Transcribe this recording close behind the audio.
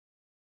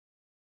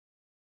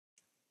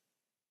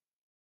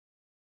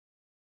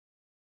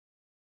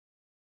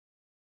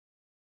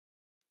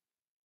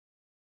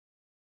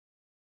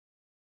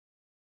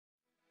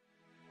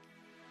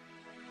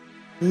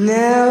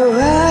Now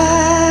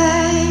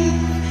I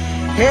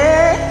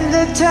had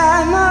the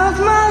time of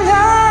my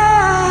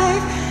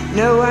life.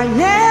 No, I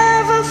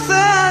never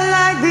felt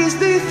like this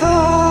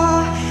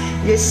before.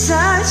 Yes,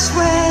 I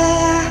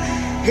swear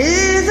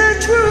it's the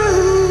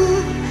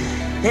truth,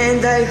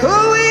 and I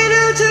owe it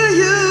all to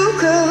you,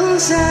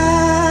 'cause I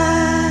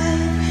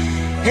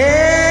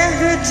had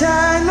the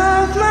time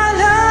of my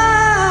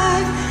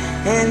life,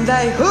 and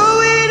I owe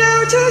it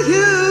all to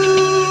you.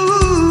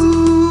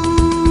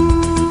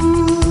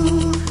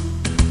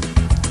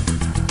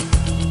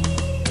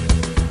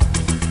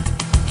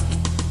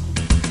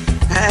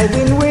 I've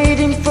been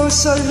waiting for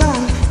so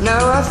long.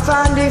 Now I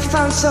finally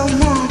found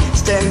someone.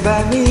 Stand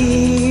by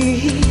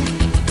me.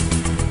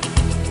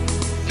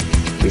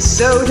 We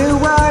saw the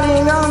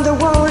writing on the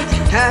wall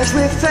as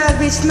we felt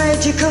this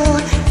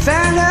magical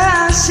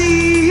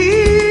fantasy.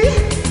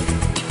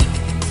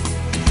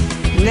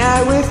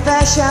 Now with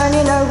passion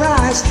in our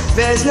eyes,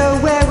 there's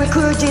nowhere we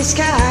could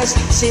disguise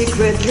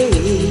secretly.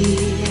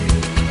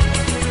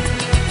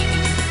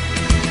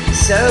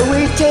 So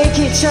we take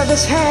each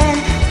other's hand,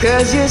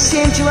 'cause you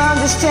seem to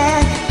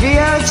understand the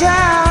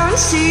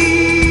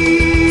urgency.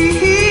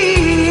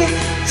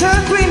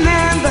 Don't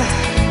remember,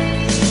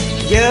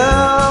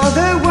 you're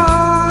the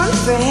one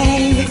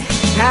thing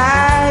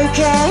I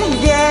can't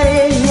get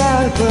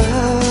enough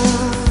of.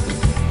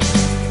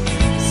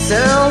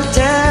 So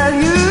tell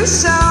you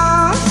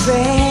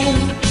something,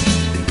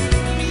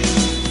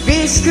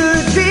 this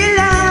could be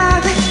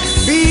love,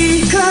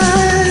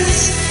 because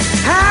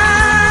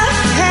I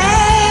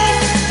had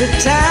the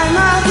time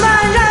of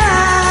my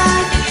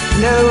life.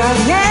 No, I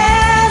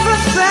never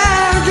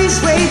felt this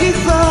way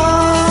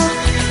before.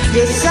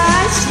 Yes, I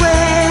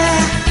swear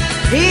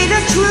it's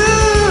the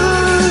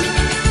truth,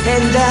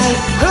 and I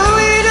owe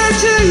it all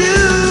to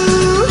you.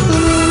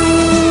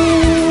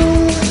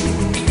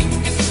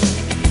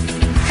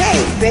 Hey,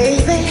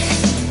 baby,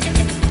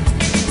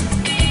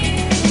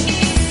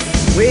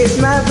 with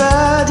my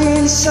body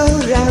and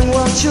soul, I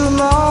want you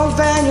more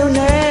than you'll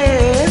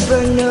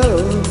never know.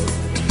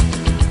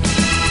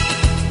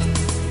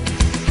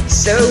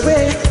 So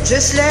well,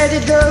 just let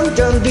it go,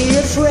 don't be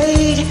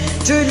afraid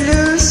to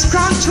lose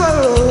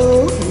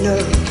control, no.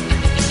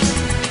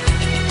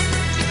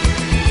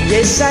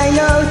 Yes, I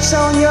know it's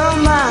on your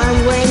mind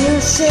when you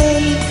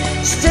say,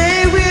 stay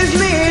with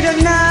me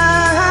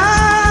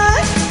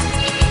tonight.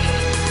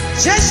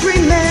 Just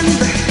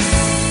remember,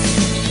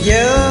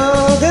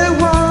 you're the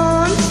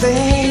one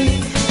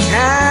thing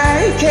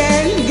I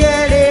can't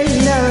get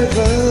enough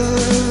of.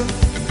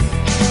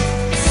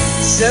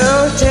 So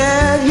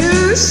tell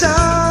you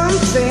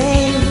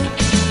something,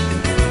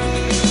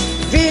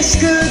 this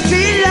could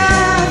be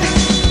love,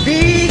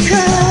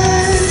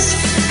 because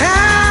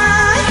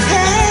I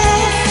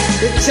had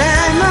the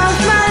time of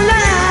my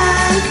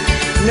life.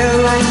 No,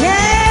 I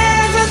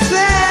never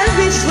felt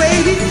this way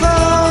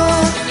before.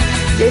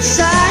 Yes,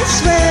 I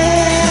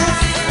swear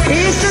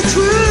it's the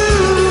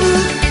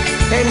truth,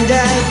 and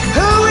I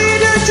owe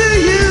it all to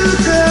you,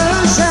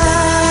 'cause I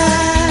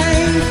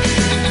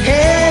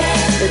had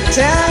the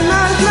time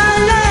of my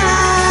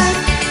life,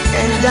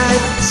 and I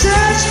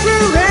searched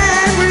through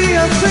every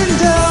open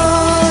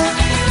door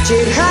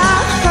till I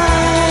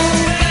find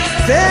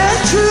the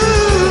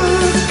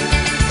truth,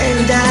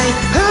 and I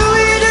owe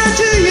it all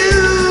to you.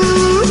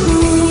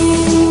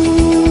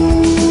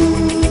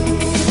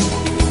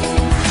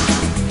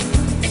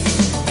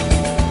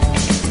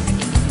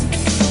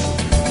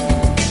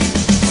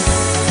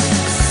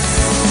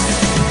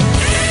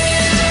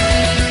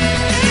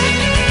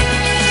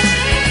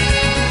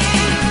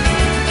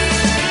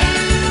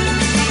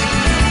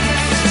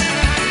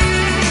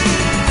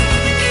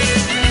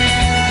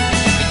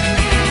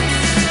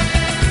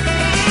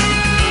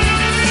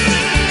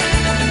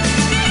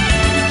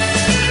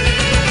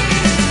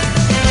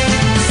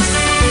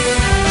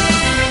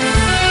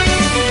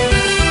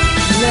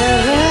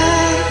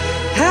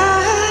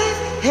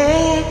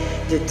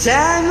 The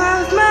time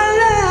of my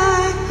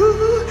life,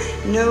 ooh,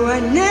 no, I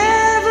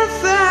never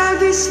felt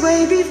this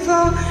way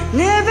before,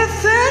 never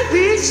felt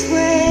this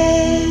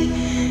way.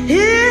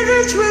 Hear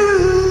the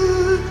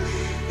truth,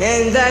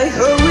 and I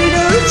owe it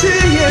all to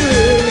you.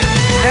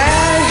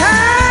 I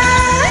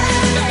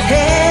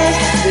had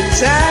the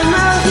time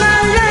of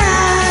my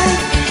life.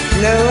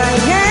 No, I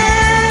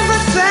never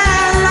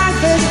felt like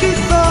this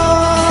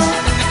before.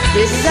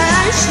 This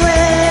I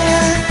swear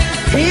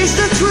is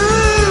the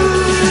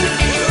truth,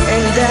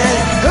 and I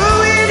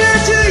owe it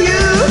all to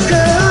you,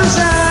 'cause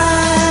I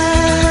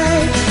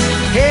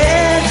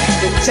had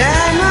the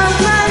time of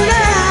my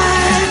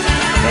life,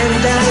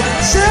 and I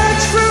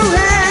searched through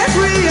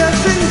every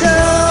open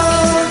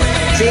door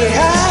till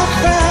I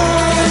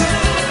found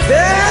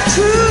the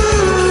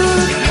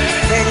truth,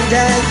 and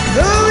I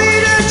owe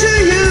it all to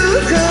you,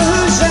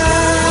 'cause I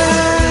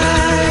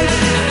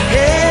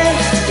had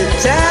the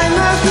time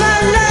of my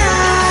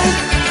life.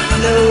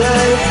 No,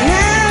 I've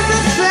never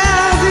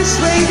felt this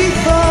way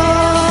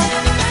before.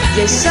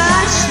 Yes, I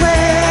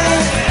swear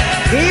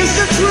it's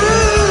the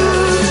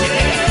truth,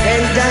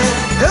 and I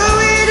owe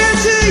it all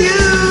to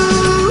you.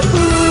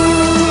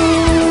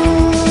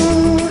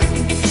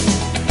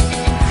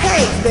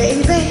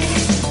 baby.